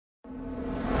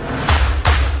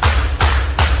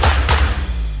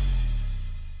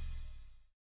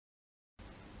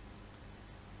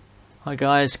Hi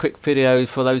guys, quick video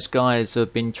for those guys who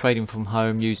have been trading from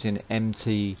home using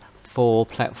MT4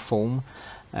 platform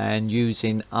and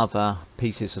using other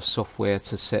pieces of software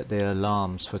to set their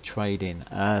alarms for trading.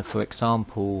 For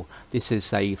example, this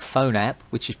is a phone app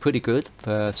which is pretty good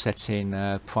for setting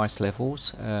price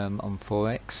levels on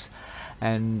Forex,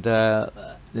 and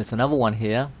there's another one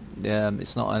here.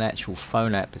 It's not an actual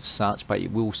phone app as such, but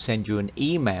it will send you an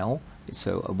email. It's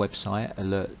a website,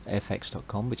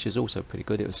 alertfx.com, which is also pretty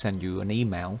good. It will send you an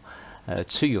email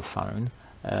to your phone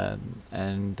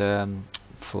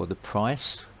for the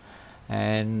price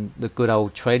and the good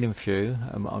old trading view.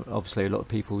 Obviously a lot of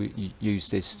people use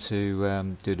this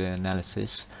to do the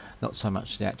analysis, not so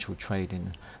much the actual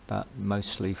trading, but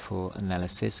mostly for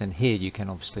analysis. And here you can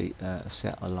obviously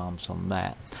set alarms on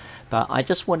that. But I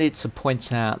just wanted to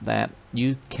point out that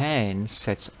you can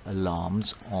set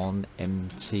alarms on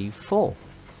MT4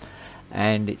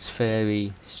 and it's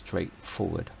very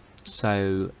straightforward.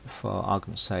 So for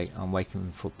argument's sake, I'm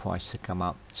waiting for price to come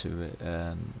up to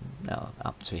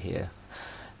here,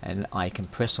 and I can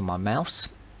press on my mouse,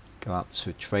 go up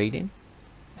to trading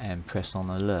and press on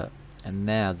alert, and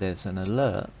now there's an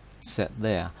alert set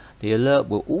there. The alert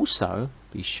will also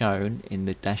be shown in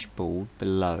the dashboard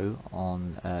below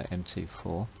on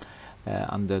MT4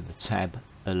 under the tab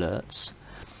alerts.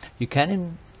 You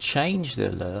can change the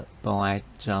alert by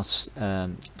just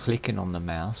clicking on the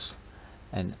mouse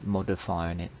and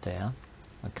modifying it there.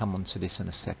 I'll come on to this in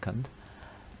a second,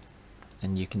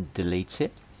 and you can delete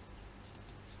it.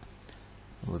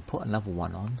 We'll put another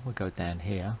one on. We'll go down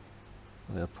here,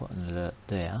 we'll put an alert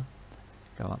there,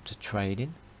 go up to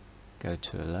trading, go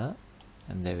to alert,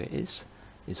 and there it is.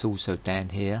 It's also down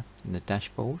here in the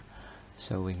dashboard,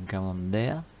 so we can go on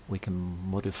there, we can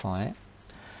modify it.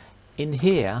 In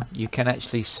here you can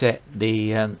actually set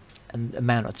the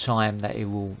amount of time that it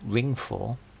will ring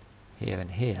for, here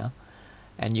and here,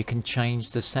 and you can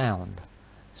change the sound.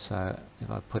 So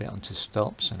if I put it onto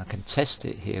stops, and I can test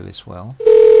it here as well,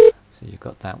 so you've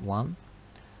got that one,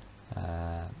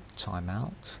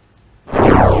 timeout.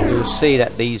 You'll see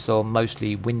that these are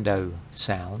mostly window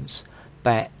sounds,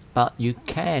 but you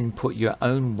can put your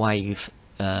own wave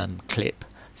clip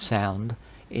sound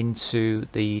into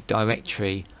the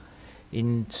directory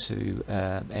into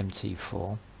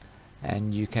MT4,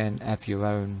 and you can have your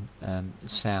own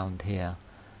sound here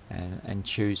and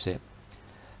choose it,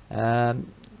 and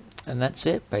that's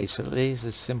it. Basically, it's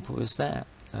as simple as that.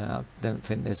 I don't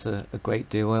think there's a great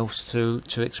deal else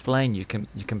to explain. You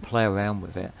can play around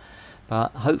with it,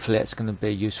 but hopefully it's going to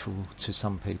be useful to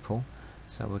some people.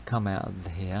 So we'll come out of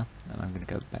here, and I'm going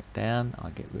to go back down.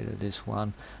 I'll get rid of this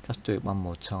one, just do it one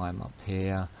more time up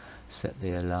here, set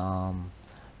the alarm,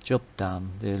 job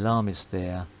done. The alarm is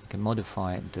there. You can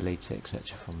modify it and delete it,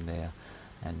 etc. from there,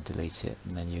 and delete it,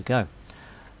 and then you go.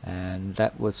 And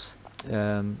that was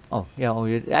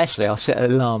actually I set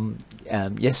an alarm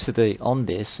yesterday on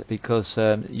this, because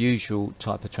usual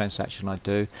type of transaction I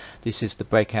do, this is the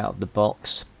breakout of the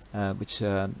box, which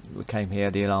we came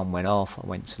here, the alarm went off, I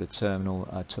went to the terminal,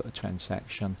 I took a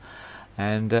transaction,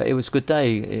 and it was a good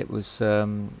day. It was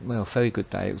well, very good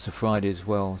day. It was a Friday as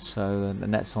well, so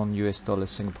and that's on US dollar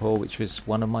Singapore, which was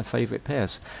one of my favorite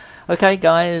pairs. Okay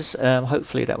guys,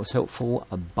 hopefully that was helpful.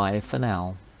 Bye for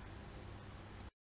now.